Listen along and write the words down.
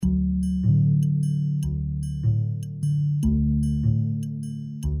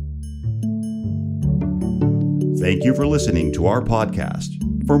Thank you for listening to our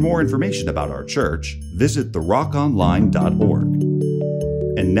podcast. For more information about our church, visit therockonline.org.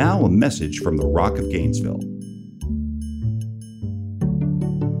 And now a message from the Rock of Gainesville.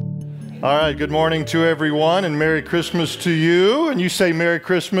 All right, good morning to everyone and Merry Christmas to you. And you say Merry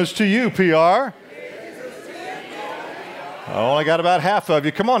Christmas to you, PR. I only got about half of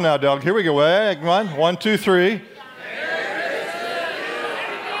you. Come on now, Doug. Here we go. Hey, come on. 1, 2, 3.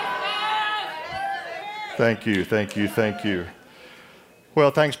 Thank you.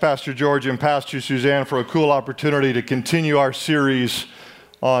 Well, thanks, Pastor George and Pastor Suzanne, for a cool opportunity to continue our series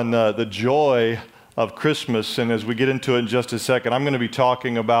on the joy of Christmas. And as we get into it in just a second, I'm going to be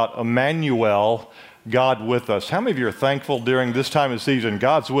talking about Emmanuel, God with us. How many of you are thankful during this time of season?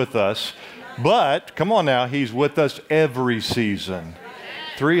 God's with us, but come on now, He's with us every season.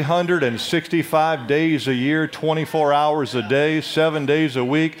 365 days a year, 24 hours a day, 7 days a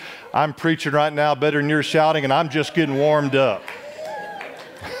week. I'm preaching right now better than you're shouting, and I'm just getting warmed up.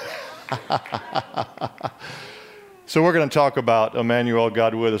 So we're going to talk about Emmanuel,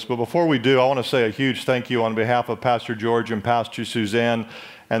 God with us. But before we do, I want to say a huge thank you on behalf of Pastor George and Pastor Suzanne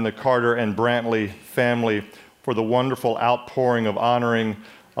and the Carter and Brantley family for the wonderful outpouring of honoring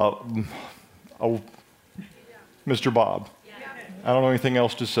Mr. Bob. I don't know anything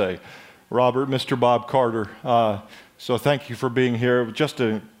else to say. Robert, Mr. Bob Carter. So thank you for being here. Just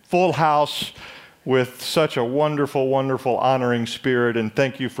a full house with such a wonderful, wonderful honoring spirit. And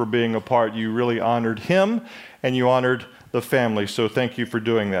thank you for being a part. You really honored him and you honored the family. So thank you for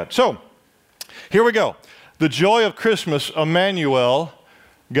doing that. So here we go. The joy of Christmas, Emmanuel,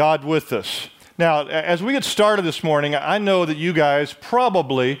 God with us. Now, as we get started this morning, I know that you guys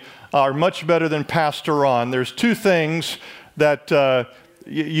probably are much better than Pastor Ron. There's two things that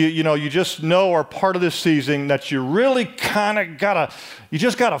you just know are part of this season that you really kind of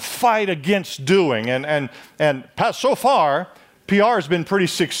gotta fight against doing. And so far, PR has been pretty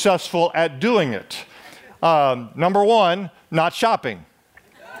successful at doing it. Number one, not shopping.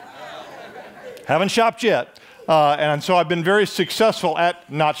 Haven't shopped yet. And so I've been very successful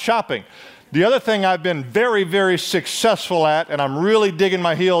at not shopping. The other thing I've been very, very successful at, and I'm really digging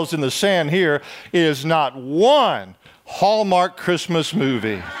my heels in the sand here, is not one Hallmark Christmas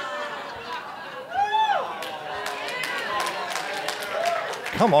movie.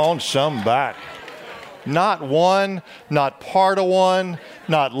 Come on, somebody. Not one, not part of one,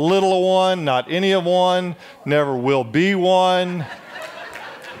 not little of one, not any of one, never will be one.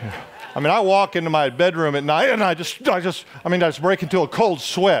 I mean, I walk into my bedroom at night and I just break into a cold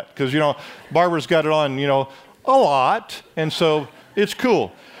sweat because, Barbara's got it on, a lot, and so it's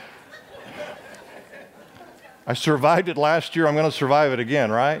cool. I survived it last year. I'm going to survive it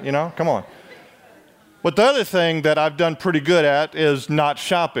again, right? Come on. But the other thing that I've done pretty good at is not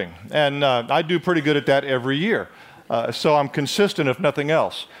shopping. And I do pretty good at that every year. So I'm consistent, if nothing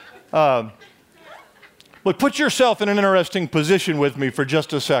else. But put yourself in an interesting position with me for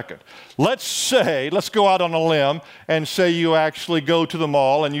just a second. Let's go out on a limb and say you actually go to the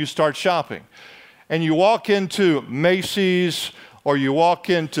mall and you start shopping. And you walk into Macy's, or you walk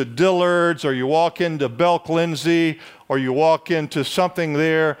into Dillard's, or you walk into Belk Lindsay, or you walk into something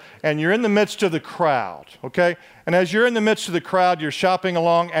there, and you're in the midst of the crowd, okay? And as you're in the midst of the crowd, you're shopping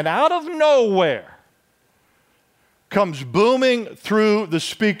along, and out of nowhere comes booming through the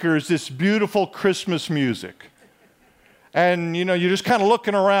speakers this beautiful Christmas music. And, you're just kind of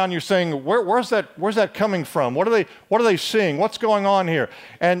looking around, you're saying, where's that coming from? What are they seeing? What's going on here?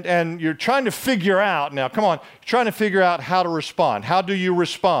 And you're trying to figure out, now, come on, you're trying to figure out how to respond. How do you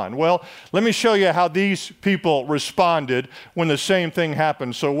respond? Well, let me show you how these people responded when the same thing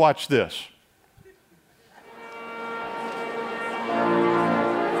happened. So watch this.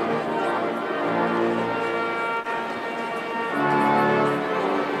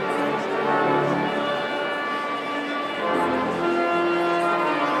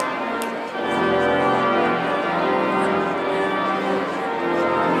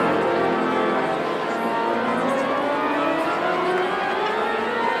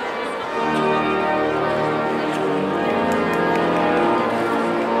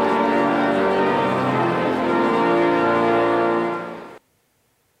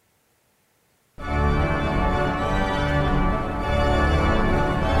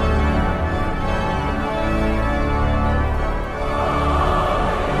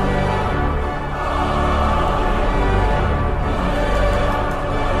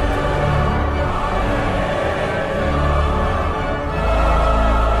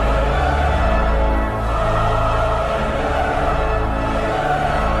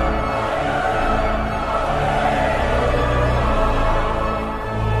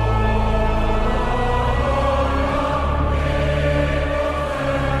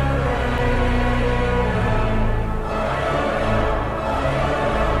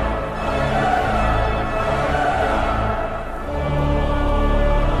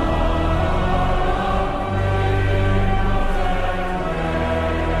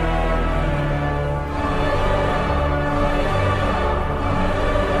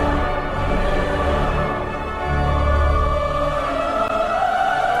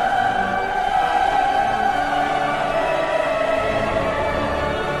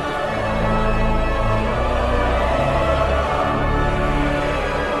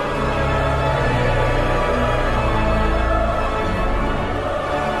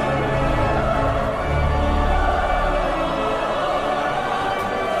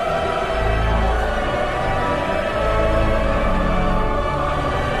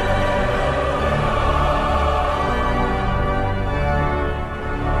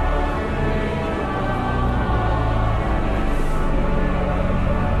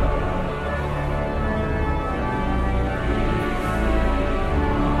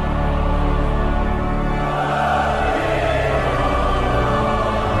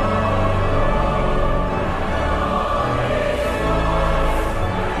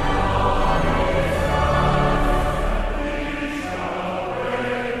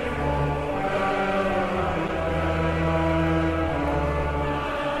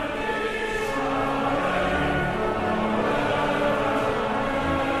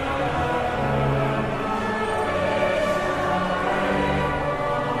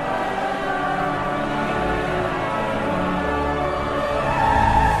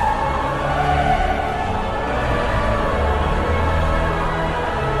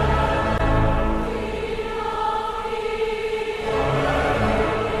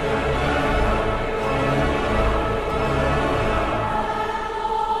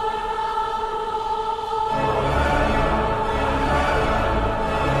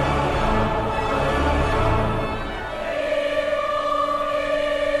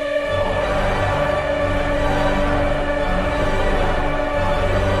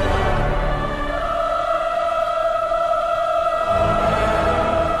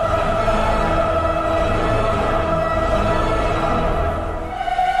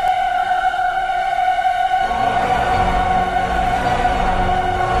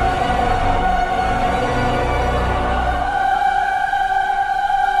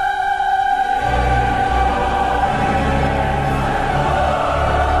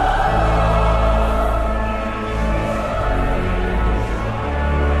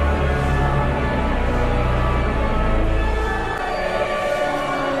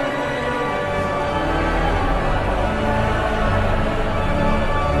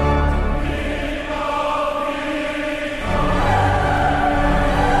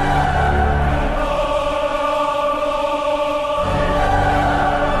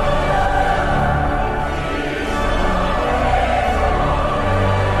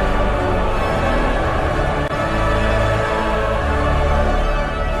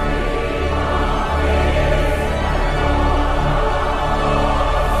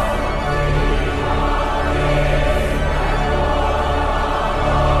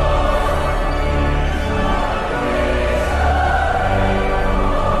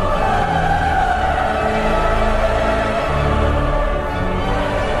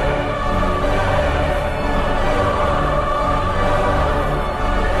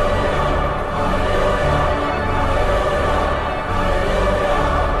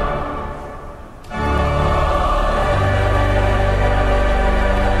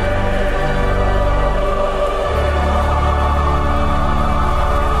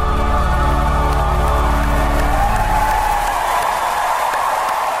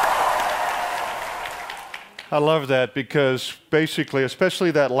 I love that because basically,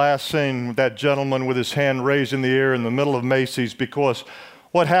 especially that last scene, that gentleman with his hand raised in the air in the middle of Macy's, because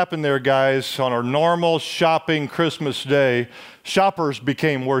what happened there, guys, on a normal shopping Christmas day, shoppers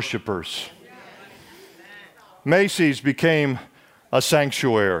became worshipers. Macy's became a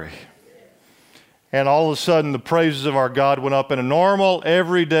sanctuary. And all of a sudden, the praises of our God went up in a normal,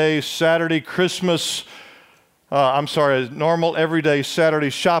 everyday Saturday normal, everyday Saturday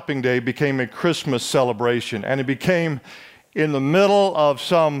shopping day became a Christmas celebration. And it became, in the middle of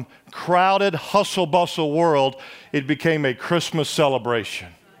some crowded, hustle-bustle world, it became a Christmas celebration.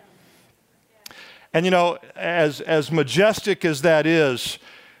 And you know, as majestic as that is,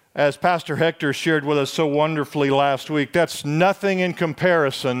 as Pastor Hector shared with us so wonderfully last week, that's nothing in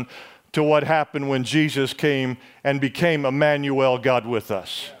comparison to what happened when Jesus came and became Emmanuel, God with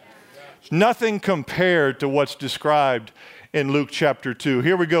us. It's nothing compared to what's described in Luke chapter 2.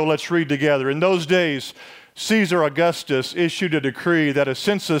 Here we go, let's read together. In those days, Caesar Augustus issued a decree that a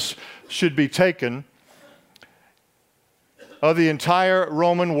census should be taken of the entire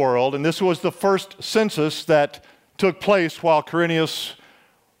Roman world, and this was the first census that took place while Quirinius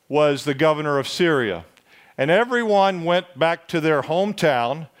was the governor of Syria. And everyone went back to their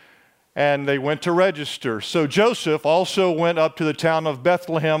hometown, and they went to register. So Joseph also went up to the town of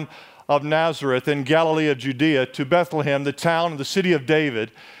Bethlehem of Nazareth in Galilee of Judea, to Bethlehem, the town of the city of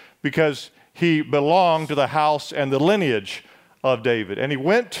David, because he belonged to the house and the lineage of David. And he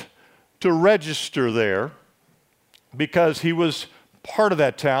went to register there because he was part of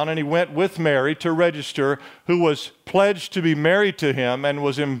that town, and he went with Mary to register, who was pledged to be married to him and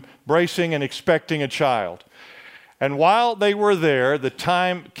was embracing and expecting a child. And while they were there, the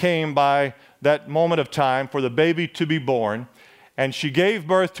time came, by that moment of time, for the baby to be born. And she gave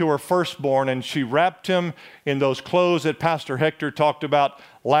birth to her firstborn, and she wrapped him in those clothes that Pastor Hector talked about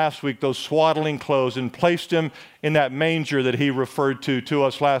last week, those swaddling clothes, and placed him in that manger that he referred to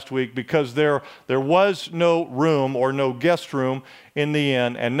us last week, because there was no room or no guest room in the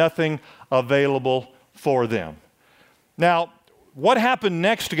inn, and nothing available for them. Now, what happened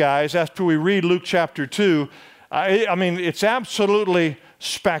next, guys, after we read Luke chapter 2, I mean, it's absolutely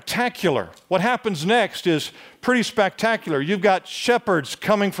spectacular. What happens next is pretty spectacular. You've got shepherds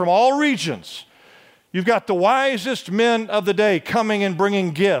coming from all regions. You've got the wisest men of the day coming and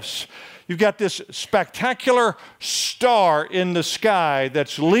bringing gifts. You've got this spectacular star in the sky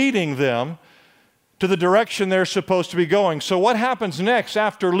that's leading them to the direction they're supposed to be going. So what happens next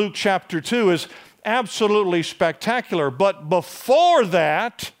after Luke chapter 2 is absolutely spectacular. But before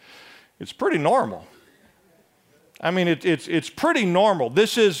that, it's pretty normal. I mean, it's pretty normal.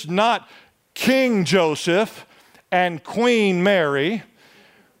 This is not King Joseph and Queen Mary.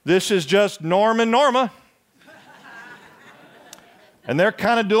 This is just Norm and Norma. And they're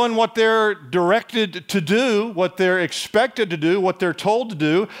kind of doing what they're directed to do, what they're expected to do, what they're told to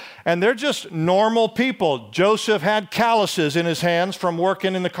do, and they're just normal people. Joseph had calluses in his hands from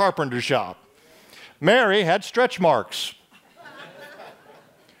working in the carpenter shop. Mary had stretch marks.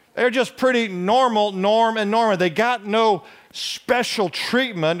 They're just pretty normal, Norm and Norma. They got no special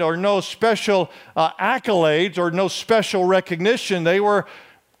treatment or no special accolades or no special recognition. They were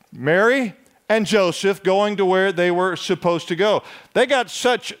Mary and Joseph going to where they were supposed to go. They got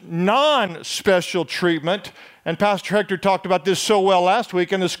such non-special treatment, and Pastor Hector talked about this so well last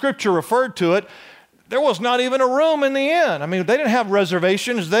week, and the scripture referred to it. There was not even a room in the inn. I mean, they didn't have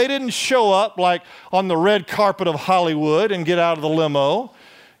reservations. They didn't show up like on the red carpet of Hollywood and get out of the limo.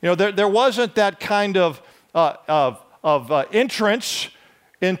 You know, there wasn't that kind of entrance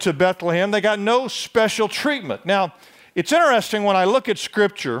into Bethlehem. They got no special treatment. Now, it's interesting when I look at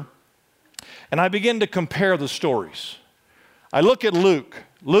Scripture and I begin to compare the stories. I look at Luke.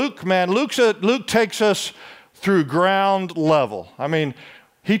 Luke takes us through ground level. I mean,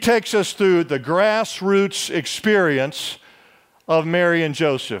 he takes us through the grassroots experience of Mary and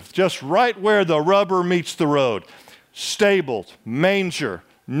Joseph, just right where the rubber meets the road. Stable, manger,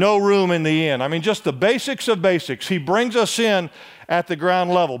 no room in the inn. I mean, just the basics of basics. He brings us in at the ground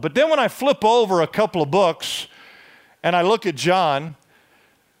level. But then when I flip over a couple of books and I look at John,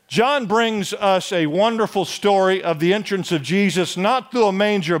 John brings us a wonderful story of the entrance of Jesus, not through a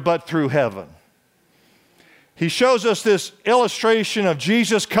manger, but through heaven. He shows us this illustration of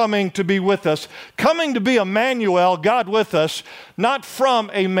Jesus coming to be with us, coming to be Emmanuel, God with us, not from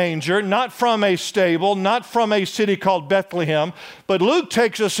a manger, not from a stable, not from a city called Bethlehem. But Luke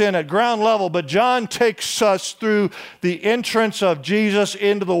takes us in at ground level, but John takes us through the entrance of Jesus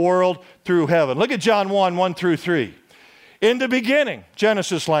into the world through heaven. Look at John 1 through 3. In the beginning,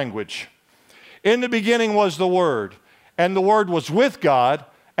 Genesis language. In the beginning was the Word, and the Word was with God,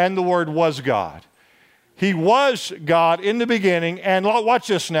 and the Word was God. He was God in the beginning, and watch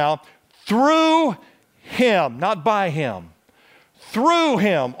this now, through him, not by him, through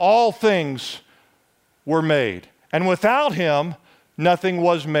him all things were made. And without him, nothing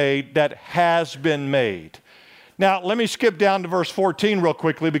was made that has been made. Now, let me skip down to verse 14 real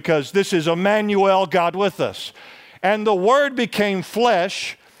quickly, because this is Emmanuel, God with us. And the Word became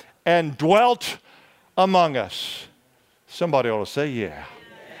flesh and dwelt among us. Somebody ought to say, yeah.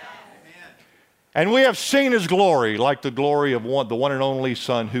 And we have seen his glory, like the glory of the one and only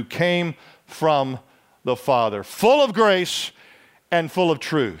Son who came from the Father, full of grace and full of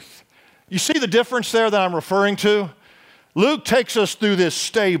truth. You see the difference there that I'm referring to? Luke takes us through this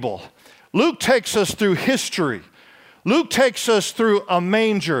stable. Luke takes us through history. Luke takes us through a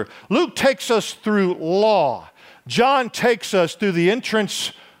manger. Luke takes us through law. John takes us through the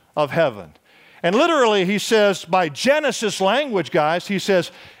entrance of heaven. And literally, he says, by Genesis language, guys, he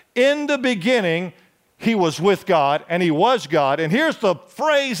says, in the beginning, he was with God, and he was God. And here's the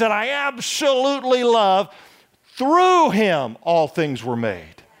phrase that I absolutely love. Through him, all things were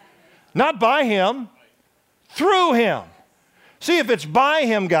made. Not by him, through him. See, if it's by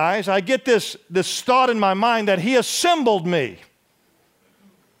him, guys, I get this thought in my mind that he assembled me.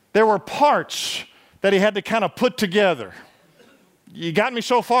 There were parts that he had to kind of put together. You got me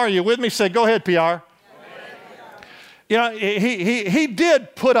so far? Are you with me? Say, go ahead, PR. You know, he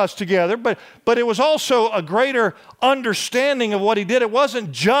did put us together, but it was also a greater understanding of what he did. It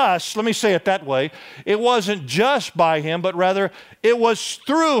wasn't just, let me say it that way, it wasn't just by him, but rather it was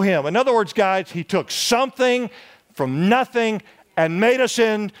through him. In other words, guys, he took something from nothing and made us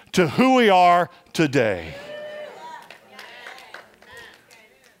into who we are today.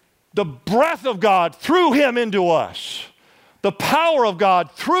 The breath of God threw him into us. The power of God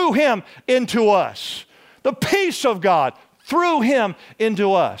threw him into us. The peace of God threw him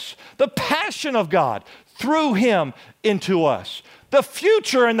into us. The passion of God threw him into us. The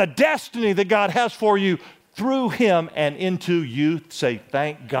future and the destiny that God has for you through him and into you. Say,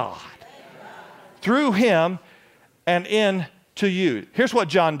 thank God. Through him and into you. Here's what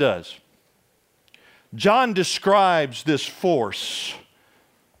John does. John describes this force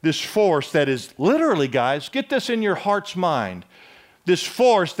that is literally, guys, get this in your heart's mind, this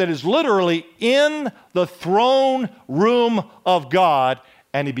force that is literally in the throne room of God,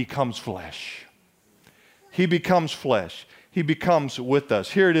 and he becomes flesh. He becomes flesh. He becomes with us.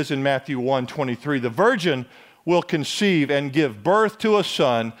 Here it is in Matthew 1:23. The virgin will conceive and give birth to a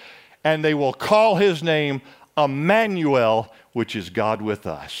son, and they will call his name Emmanuel, which is God with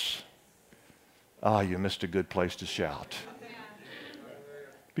us. Ah, you missed a good place to shout.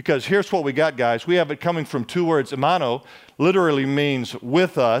 Because here's what we got, guys. We have it coming from two words. Emano literally means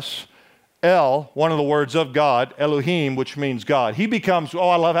with us. El, one of the words of God, Elohim, which means God. He becomes,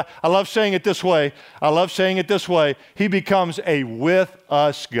 I love saying it this way. I love saying it this way. He becomes a with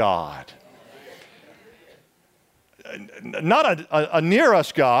us God. Not a near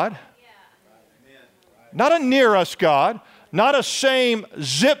us God. Not a near us God. Not a same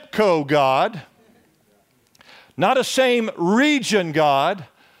zip code God. Not a same region God,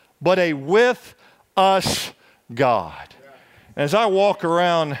 but a with us God. As I walk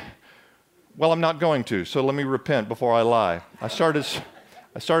around, well, I'm not going to, so let me repent before I lie. I started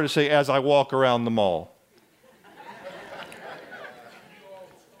to say, as I walk around the mall.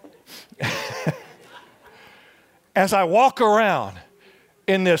 As I walk around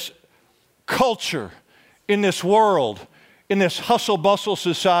in this culture, in this world, in this hustle-bustle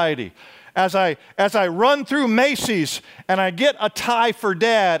society, as I run through Macy's and I get a tie for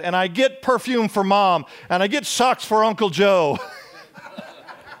Dad and I get perfume for Mom and I get socks for Uncle Joe.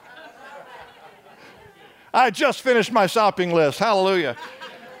 I just finished my shopping list. Hallelujah.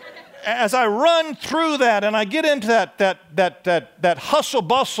 As I run through that and I get into that hustle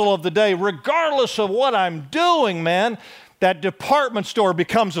bustle of the day, regardless of what I'm doing, man, that department store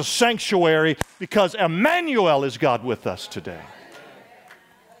becomes a sanctuary because Emmanuel is God with us today.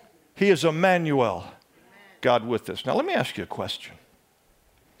 He is Emmanuel, God with us. Now, let me ask you a question.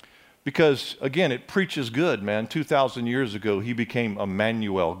 Because, again, it preaches good, man. 2,000 years ago, he became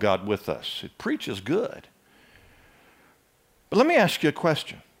Emmanuel, God with us. It preaches good. But let me ask you a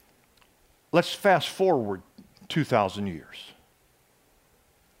question. Let's fast forward 2,000 years.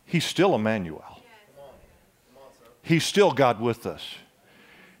 He's still Emmanuel. He's still God with us.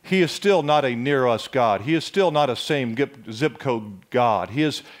 He is still not a near us God. He is still not a same zip code God. He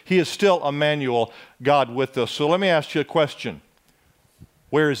is still Emmanuel, God with us. So let me ask you a question.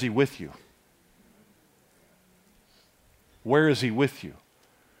 Where is he with you? Where is he with you?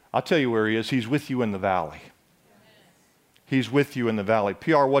 I'll tell you where he is. He's with you in the valley. He's with you in the valley.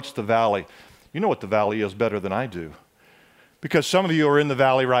 PR, what's the valley? You know what the valley is better than I do, because some of you are in the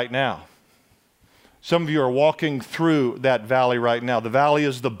valley right now. Some of you are walking through that valley right now. The valley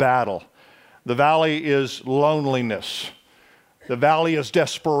is the battle. The valley is loneliness. The valley is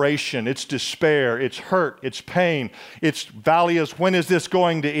desperation. It's despair. It's hurt. It's pain. Valley is, when is this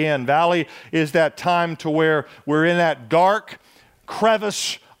going to end? Valley is that time to where we're in that dark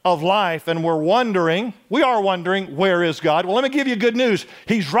crevice of life and we are wondering, where is God? Well, let me give you good news.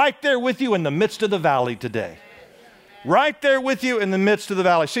 He's right there with you in the midst of the valley today. Right there with you in the midst of the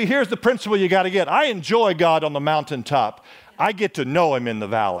valley. See, here's the principle you got to get. I enjoy God on the mountaintop. I get to know Him in the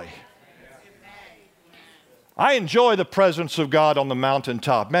valley. I enjoy the presence of God on the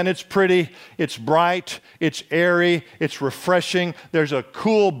mountaintop. Man, it's pretty, it's bright, it's airy, it's refreshing. There's a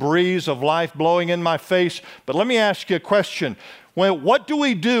cool breeze of life blowing in my face. But let me ask you a question. What do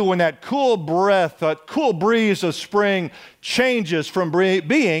we do when that cool breath, that cool breeze of spring changes from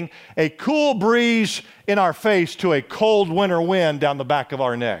being a cool breeze in our face to a cold winter wind down the back of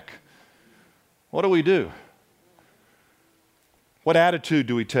our neck? What do? What attitude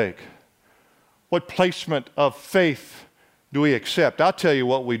do we take? What placement of faith do we accept? I'll tell you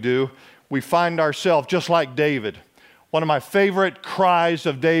what we do. We find ourselves just like David. One of my favorite cries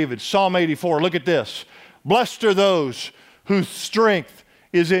of David, Psalm 84. Look at this. Blessed are those whose strength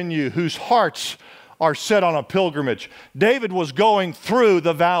is in you, whose hearts are set on a pilgrimage. David was going through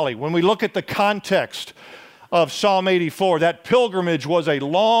the valley. When we look at the context of Psalm 84, that pilgrimage was a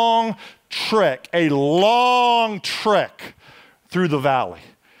long trek through the valley.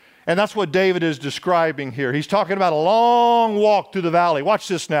 And that's what David is describing here. He's talking about a long walk through the valley. Watch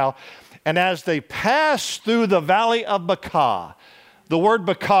this now. And as they pass through the valley of Baca, the word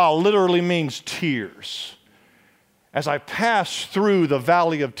Baca literally means tears. As I pass through the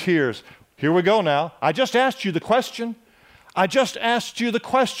valley of tears, here we go now. I just asked you the question.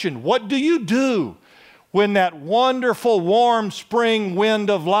 What do you do when that wonderful warm spring wind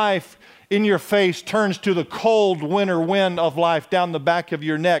of life in your face turns to the cold winter wind of life down the back of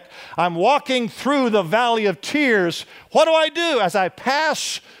your neck? I'm walking through the valley of tears. What do I do? As I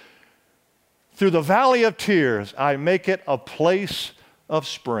pass through the valley of tears, I make it a place of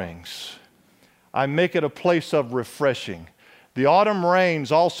springs. I make it a place of refreshing. The autumn rains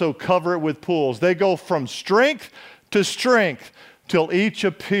also cover it with pools. They go from strength to strength till each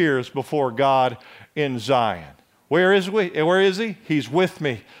appears before God in Zion. Where is He? He's with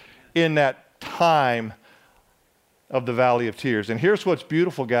me in that time of the valley of tears. And here's what's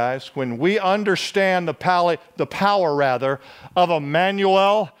beautiful, guys. When we understand the power of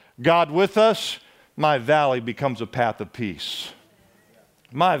Emmanuel, God with us, my valley becomes a path of peace.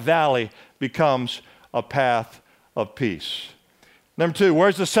 My valley becomes a path of peace. Number two,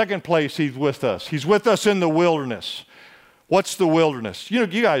 where's the second place He's with us? He's with us in the wilderness. What's the wilderness? You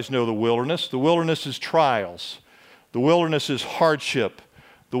guys know the wilderness. The wilderness is trials. The wilderness is hardship.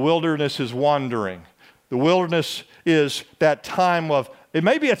 The wilderness is wandering. The wilderness is that time of, it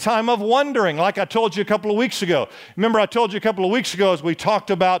may be a time of wondering, like I told you a couple of weeks ago. Remember I told you a couple of weeks ago as we talked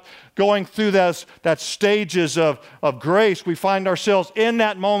about going through that stages of grace, we find ourselves in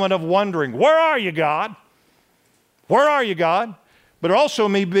that moment of wondering, where are you, God? Where are you, God? But it also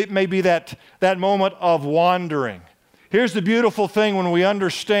may be that moment of wandering. Here's the beautiful thing when we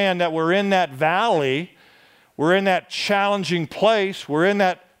understand that we're in that valley, we're in that challenging place, we're in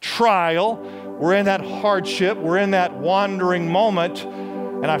that trial, we're in that hardship, we're in that wandering moment,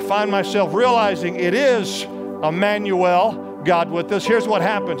 and I find myself realizing it is Emmanuel, God with us. Here's what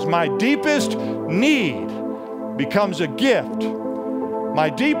happens. My deepest need becomes a gift. My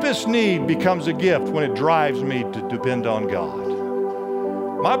deepest need becomes a gift when it drives me to depend on God.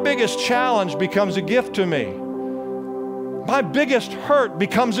 My biggest challenge becomes a gift to me. My biggest hurt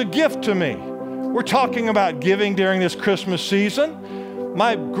becomes a gift to me. We're talking about giving during this Christmas season.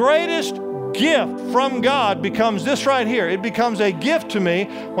 My greatest gift from God becomes this right here. It becomes a gift to me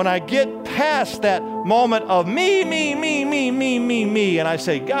when I get past that moment of me, and I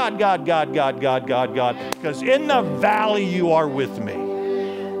say, God, because in the valley you are with me.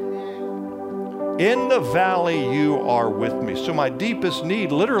 In the valley you are with me. So my deepest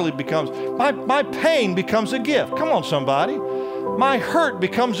need literally becomes, my pain becomes a gift. Come on, somebody. My hurt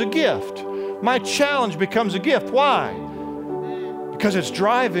becomes a gift. My challenge becomes a gift. Why? Because it's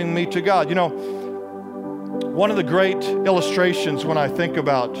driving me to God. You know, one of the great illustrations when I think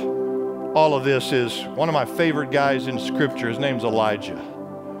about all of this is one of my favorite guys in Scripture. His name's Elijah.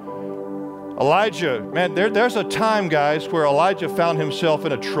 Elijah, man, there's a time, guys, where Elijah found himself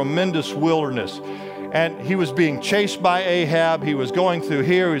in a tremendous wilderness. And he was being chased by Ahab. He was going through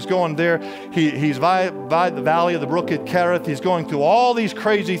here. He was going there. He's by the valley of the brook at Kerith. He's going through all these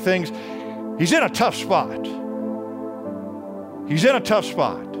crazy things. He's in a tough spot. He's in a tough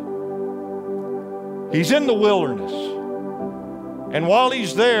spot. He's in the wilderness. And while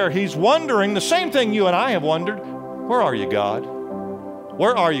he's there, he's wondering the same thing you and I have wondered. Where are you, God?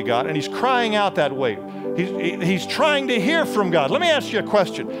 Where are you, God? And he's crying out that way. He's trying to hear from God. Let me ask you a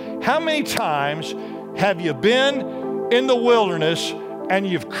question. How many times have you been in the wilderness and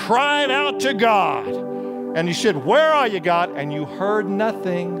you've cried out to God? And you said, where are you, God? And you heard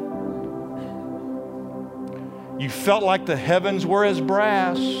nothing. You felt like the heavens were as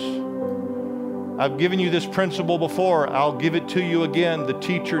brass. I've given you this principle before. I'll give it to you again. The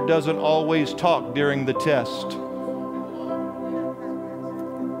teacher doesn't always talk during the test.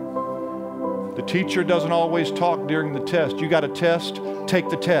 The teacher doesn't always talk during the test. You got a test? Take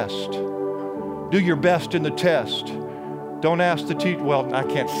the test. Do your best in the test. Don't ask the teacher. Well, I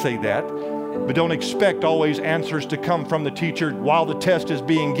can't say that. But don't expect always answers to come from the teacher while the test is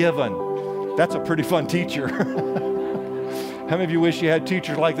being given. That's a pretty fun teacher. How many of you wish you had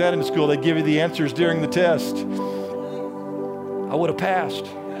teachers like that in school? They'd give you the answers during the test. I would have passed.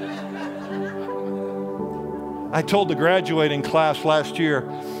 I told the graduating class last year,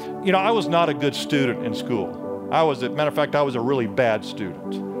 you know, I was not a good student in school. As a matter of fact, I was a really bad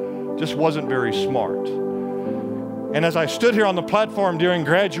student. Just wasn't very smart. And as I stood here on the platform during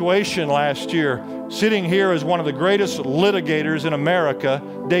graduation last year, sitting here is one of the greatest litigators in America,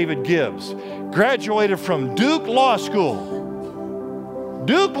 David Gibbs. Graduated from Duke Law School.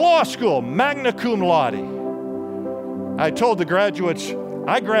 Duke Law School, magna cum laude. I told the graduates,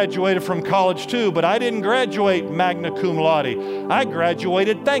 I graduated from college too, but I didn't graduate magna cum laude. I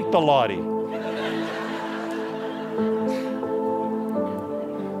graduated thank the Lottie.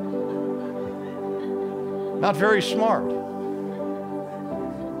 Not very smart.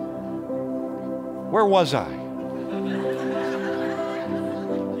 Where was I?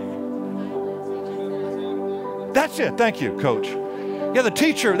 That's it. Thank you, Coach. Yeah, the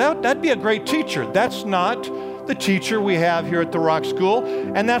teacher, that'd be a great teacher. That's not the teacher we have here at the Rock School,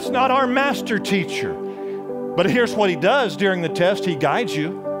 and that's not our master teacher. But here's what he does during the test. He guides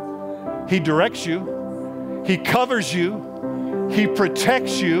you. He directs you. He covers you. He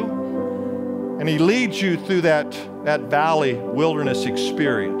protects you. And he leads you through that valley wilderness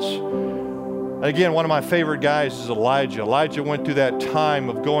experience. Again, one of my favorite guys is Elijah. Elijah went through that time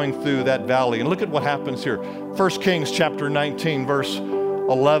of going through that valley. And look at what happens here. 1 Kings chapter 19, verse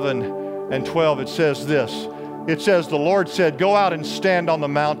 11 and 12, it says this. It says, the Lord said, go out and stand on the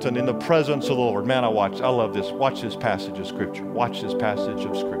mountain in the presence of the Lord. Man, I love this. Watch this passage of Scripture. Watch this passage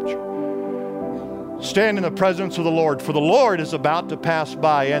of Scripture. Stand in the presence of the Lord, for the Lord is about to pass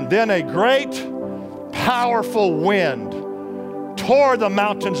by. And then a great, powerful wind tore the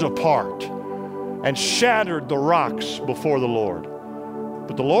mountains apart and shattered the rocks before the Lord.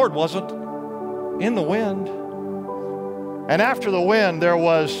 But the Lord wasn't in the wind. And after the wind, there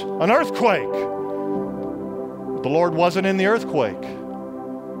was an earthquake. But the Lord wasn't in the earthquake.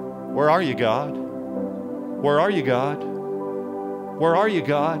 Where are you, God? Where are you, God? Where are you,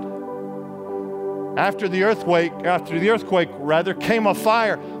 God? After the earthquake, came a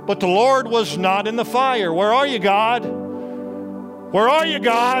fire, but the Lord was not in the fire. Where are you, God? Where are you,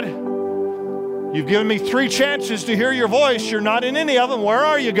 God? You've given me 3 chances to hear your voice. You're not in any of them. Where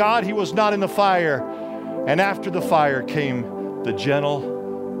are you, God? He was not in the fire. And after the fire came the gentle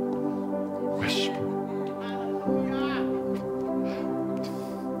whisper.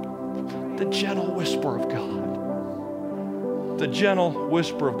 The gentle whisper of God. The gentle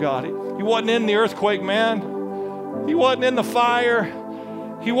whisper of God. He wasn't in the earthquake, man. He wasn't in the fire.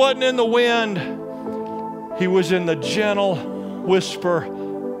 He wasn't in the wind. He was in the gentle whisper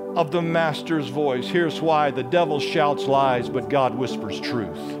of the Master's voice. Here's why. The devil shouts lies, but God whispers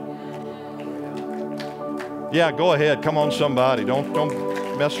truth. Yeah, go ahead. Come on, somebody.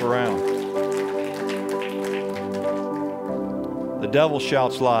 Don't mess around. The devil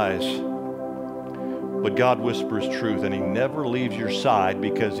shouts lies, but God whispers truth, and he never leaves your side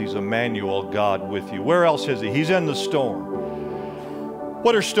because he's Emmanuel, God with you. Where else is he? He's in the storm.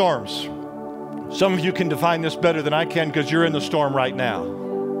 What are storms? Some of you can define this better than I can because you're in the storm right now.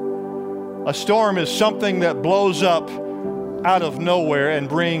 A storm is something that blows up out of nowhere and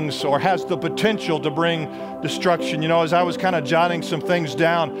brings, or has the potential to bring, destruction. You know, as I was kind of jotting some things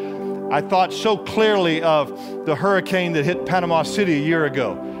down, I thought so clearly of the hurricane that hit Panama City a year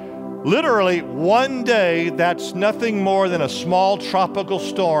ago. Literally, one day, that's nothing more than a small tropical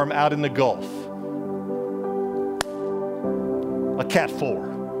storm out in the Gulf. A Cat 4.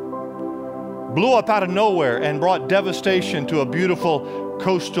 Blew up out of nowhere and brought devastation to a beautiful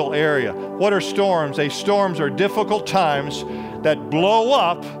coastal area. What are storms? Storms are difficult times that blow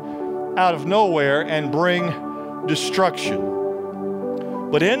up out of nowhere and bring destruction.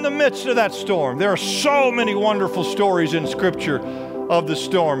 But in the midst of that storm, there are so many wonderful stories in Scripture of the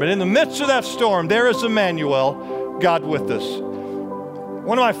storm. And in the midst of that storm, there is Emmanuel, God with us.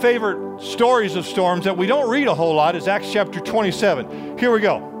 One of my favorite stories of storms that we don't read a whole lot is Acts chapter 27. Here we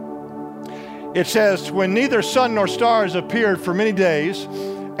go. It says, when neither sun nor stars appeared for many days,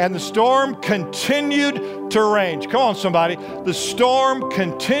 and the storm continued to rage. Come on, somebody. The storm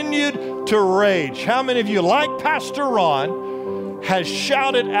continued to rage. How many of you, like Pastor Ron, has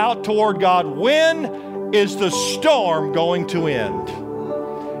shouted out toward God, when is the storm going to end?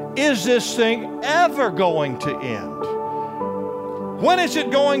 Is this thing ever going to end? When is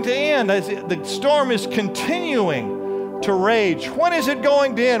it going to end? The storm is continuing to rage. When is it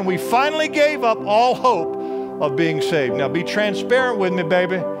going to end? We finally gave up all hope of being saved. Now be transparent with me,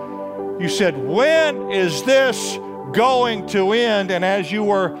 baby. You said, when is this going to end? And as you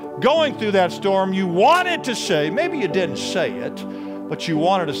were going through that storm, you wanted to say, maybe you didn't say it, but you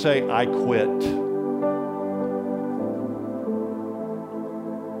wanted to say, I quit.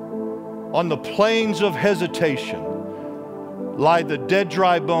 On the plains of hesitation lie the dead,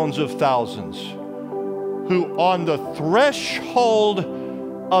 dry bones of thousands who on the threshold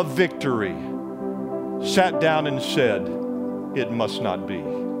of victory sat down and said, it must not be.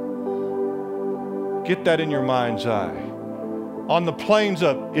 Get that in your mind's eye. On the plains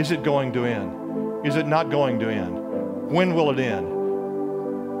of, is it going to end? Is it not going to end? When will it end?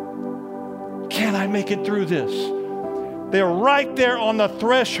 Can I make it through this? They're right there on the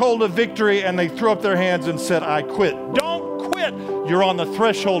threshold of victory, and they threw up their hands and said, I quit. Don't quit. You're on the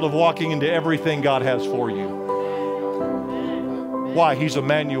threshold of walking into everything God has for you. Why? He's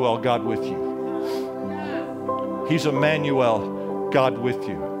Emmanuel, God with you. He's Emmanuel, God with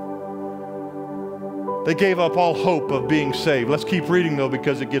you. They gave up all hope of being saved. Let's keep reading, though,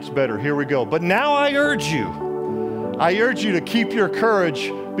 because it gets better. Here we go. But now I urge you to keep your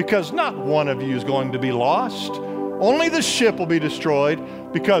courage, because not one of you is going to be lost. Only the ship will be destroyed,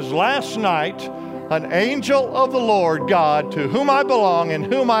 because last night an angel of the Lord God, to whom I belong and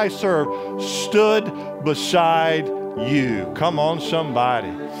whom I serve, stood beside you. Come on,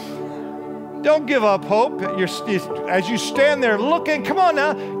 somebody. Don't give up hope. As you stand there looking, come on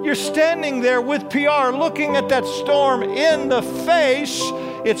now, you're standing there with PR looking at that storm in the face.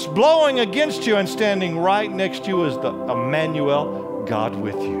 It's blowing against you, and standing right next to you is the Emmanuel, God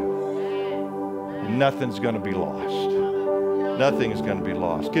with you. Nothing's going to be lost. Nothing's going to be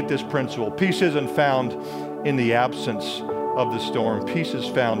lost. Get this principle. Peace isn't found in the absence of the storm. Peace is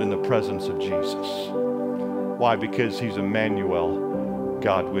found in the presence of Jesus. Why? Because he's Emmanuel,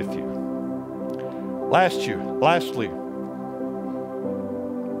 God with you. Lastly,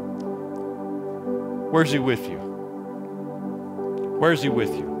 where's he with you? Where's he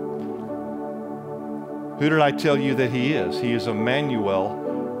with you? Who did I tell you that he is? He is Emmanuel,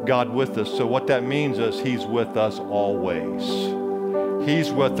 God with us. So what that means is he's with us always.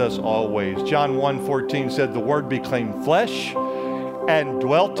 He's with us always. John 1:14 said, the Word became flesh and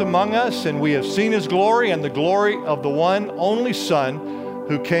dwelt among us, and we have seen his glory and the glory of the one only Son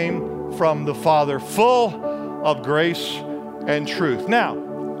who came from the Father, full of grace and truth. Now,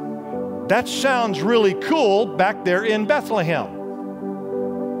 that sounds really cool back there in Bethlehem.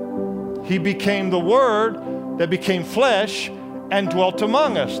 He became the Word that became flesh and dwelt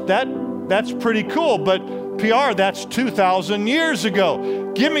among us. That's pretty cool, but PR, that's 2,000 years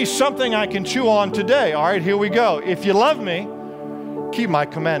ago. Give me something I can chew on today. All right, here we go. If you love me, keep my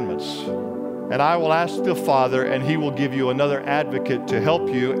commandments. And I will ask the Father, and he will give you another advocate to help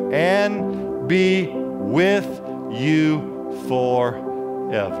you and be with you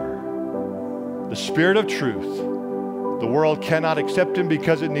forever. The Spirit of truth. The world cannot accept him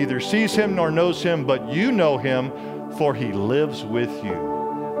because it neither sees him nor knows him, but you know him, for he lives with you.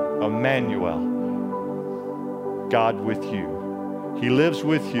 Emmanuel, God with you. He lives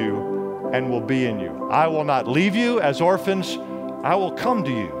with you and will be in you. I will not leave you as orphans. I will come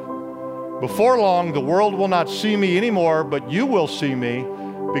to you. Before long, the world will not see me anymore, but you will see me.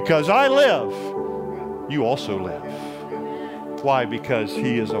 Because I live, you also live. Why? Because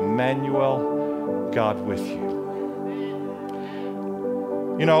he is Emmanuel, God with you.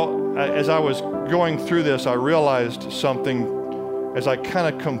 You know, as I was going through this, I realized something as I kind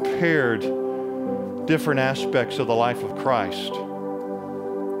of compared different aspects of the life of Christ.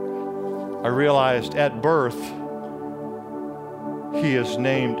 I realized at birth, he is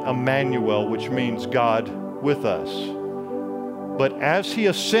named Emmanuel, which means God with us. But as he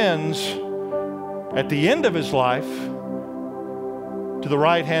ascends at the end of his life to the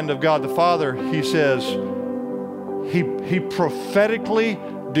right hand of God the Father, he says, he prophetically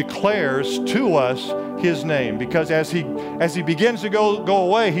declares to us his name. Because as he begins to go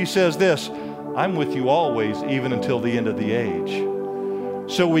away, he says this, I'm with you always, even until the end of the age.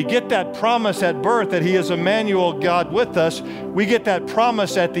 So we get that promise at birth that he is Emmanuel, God with us. We get that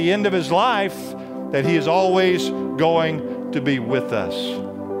promise at the end of his life that he is always going to be with us.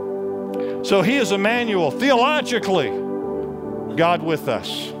 So he is Emmanuel, theologically, God with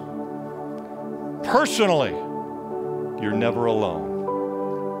us. Personally, you're never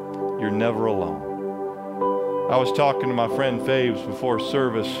alone. You're never alone. I was talking to my friend Faves before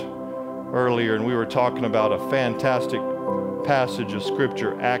service earlier, and we were talking about a fantastic passage of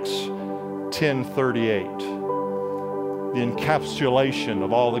Scripture, Acts 10:38, the encapsulation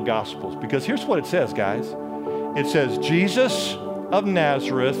of all the Gospels. Because here's what it says, guys. It says, Jesus of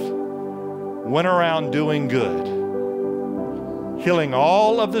Nazareth went around doing good, healing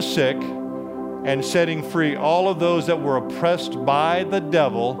all of the sick and setting free all of those that were oppressed by the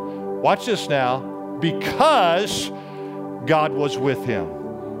devil. Watch this now, because God was with him.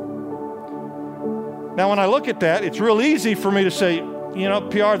 Now, when I look at that, it's real easy for me to say, you know,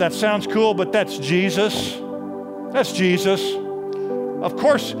 PR, that sounds cool, but that's Jesus. That's Jesus. Of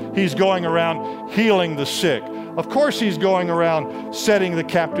course he's going around healing the sick. Of course he's going around setting the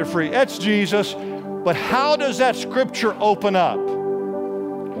captive free. That's Jesus. But how does that scripture open up?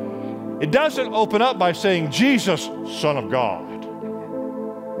 It doesn't open up by saying, Jesus, Son of God.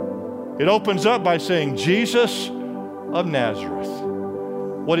 It opens up by saying, Jesus of Nazareth.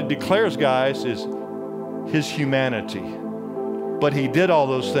 What it declares, guys, is his humanity. But he did all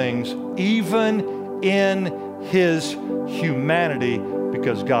those things even in his humanity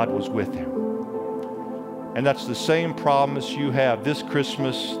because God was with him. And that's the same promise you have this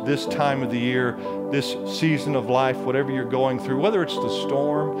Christmas, this time of the year, this season of life, whatever you're going through, whether it's the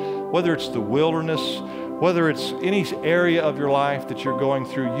storm, whether it's the wilderness, whether it's any area of your life that you're going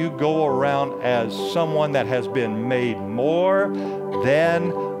through, you go around as someone that has been made more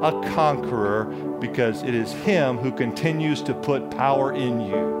than a conqueror because it is him who continues to put power in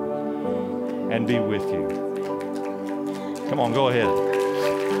you and be with you. Come on, go ahead.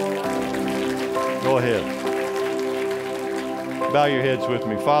 Go ahead. Bow your heads with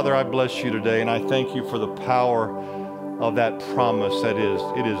me. Father, I bless you today, and I thank you for the power of that promise that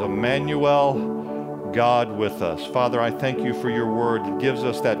it is Emmanuel, God with us. Father, I thank you for your word. It gives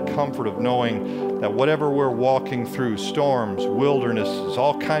us that comfort of knowing that whatever we're walking through, storms, wildernesses,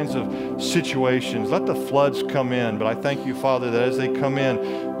 all kinds of situations, let the floods come in. But I thank you, Father, that as they come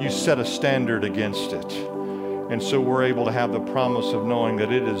in, you set a standard against it. And so we're able to have the promise of knowing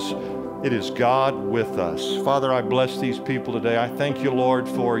that it is God with us. Father, I bless these people today. I thank you, Lord,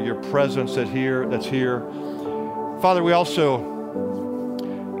 for your presence that's here. Father, we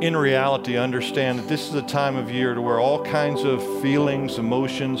also, in reality, understand that this is a time of year to where all kinds of feelings,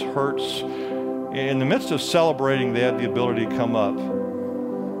 emotions, hurts, in the midst of celebrating, they have the ability to come up.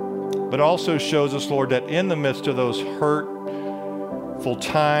 But it also shows us, Lord, that in the midst of those hurtful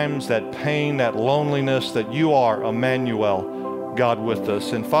times, that pain, that loneliness, that you are Emmanuel, God with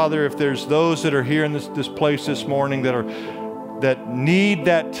us. And Father, if there's those that are here in this place this morning that need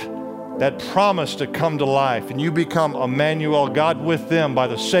that promise to come to life, and you become Emmanuel, God with them by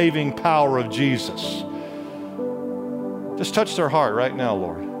the saving power of Jesus, just touch their heart right now,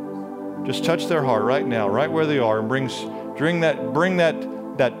 Lord. Just touch their heart right now, right where they are, and bring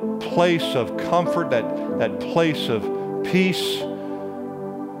that place of comfort, that place of peace,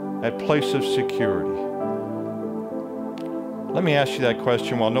 that place of security. Let me ask you that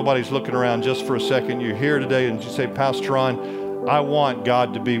question while nobody's looking around just for a second. You're here today and you say, Pastor Ron, I want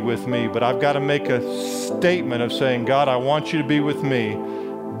God to be with me, but I've got to make a statement of saying, God, I want you to be with me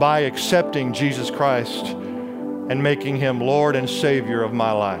by accepting Jesus Christ and making him Lord and Savior of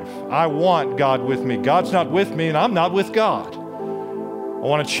my life. I want God with me. God's not with me and I'm not with God. I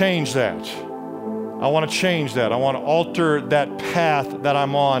want to change that. I want to change that. I want to alter that path that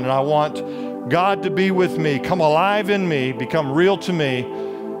I'm on, and I want God to be with me, come alive in me, become real to me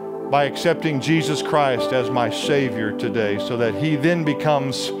by accepting Jesus Christ as my Savior today, so that he then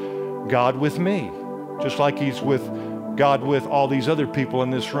becomes God with me, just like he's with God with all these other people in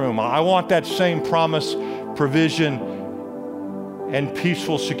this room. I want that same promise, provision, and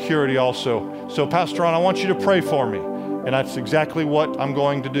peaceful security also. So Pastor Ron, I want you to pray for me. And that's exactly what I'm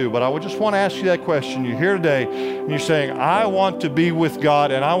going to do. But I would just want to ask you that question. You're here today and you're saying, I want to be with God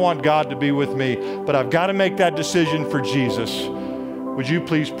and I want God to be with me, but I've got to make that decision for Jesus. Would you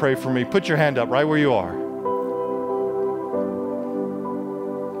please pray for me? Put your hand up right where you are.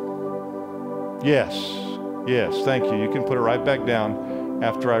 Yes, thank you. You can put it right back down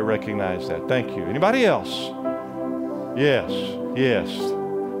after I recognize that. Thank you. Anybody else? Yes.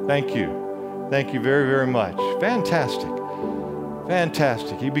 Thank you. Thank you very, very much. Fantastic.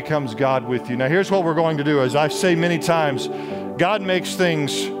 Fantastic. He becomes God with you. Now, here's what we're going to do. As I've said many times, God makes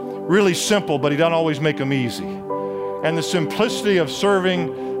things really simple, but He doesn't always make them easy. And the simplicity of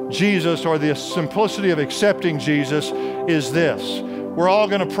serving Jesus, or the simplicity of accepting Jesus, is this. We're all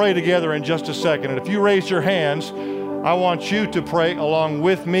going to pray together in just a second. And if you raise your hands, I want you to pray along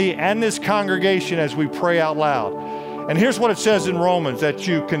with me and this congregation as we pray out loud. And here's what it says in Romans, that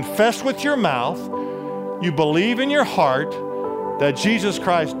you confess with your mouth, you believe in your heart that Jesus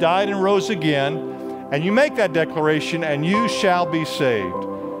Christ died and rose again, and you make that declaration and you shall be saved.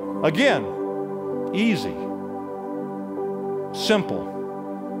 Again, easy,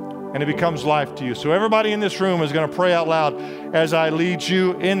 simple, and it becomes life to you. So everybody in this room is going to pray out loud as I lead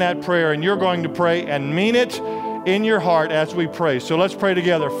you in that prayer, and you're going to pray and mean it in your heart as we pray. So let's pray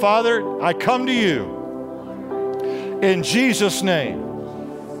together. Father, I come to you in Jesus' name,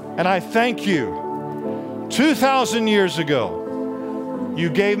 and I thank you. 2,000 years ago,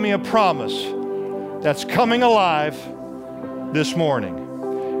 you gave me a promise that's coming alive this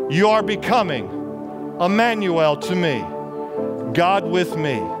morning. You are becoming Emmanuel to me, God with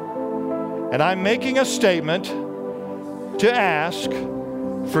me. And I'm making a statement to ask,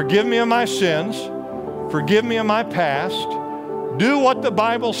 forgive me of my sins, forgive me of my past, do what the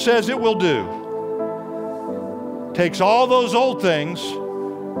Bible says it will do. Takes all those old things,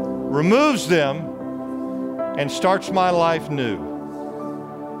 removes them, and starts my life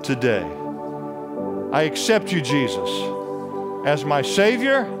new today. I accept you, Jesus, as my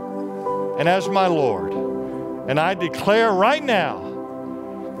Savior and as my Lord. And I declare right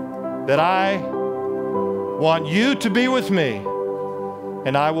now that I want you to be with me,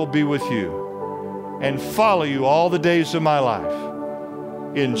 and I will be with you and follow you all the days of my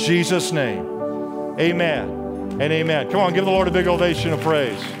life. In Jesus' name, amen and amen. Come on, give the Lord a big ovation of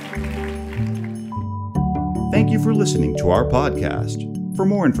praise. Thank you for listening to our podcast. For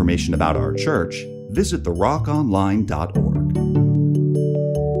more information about our church, visit therockonline.org.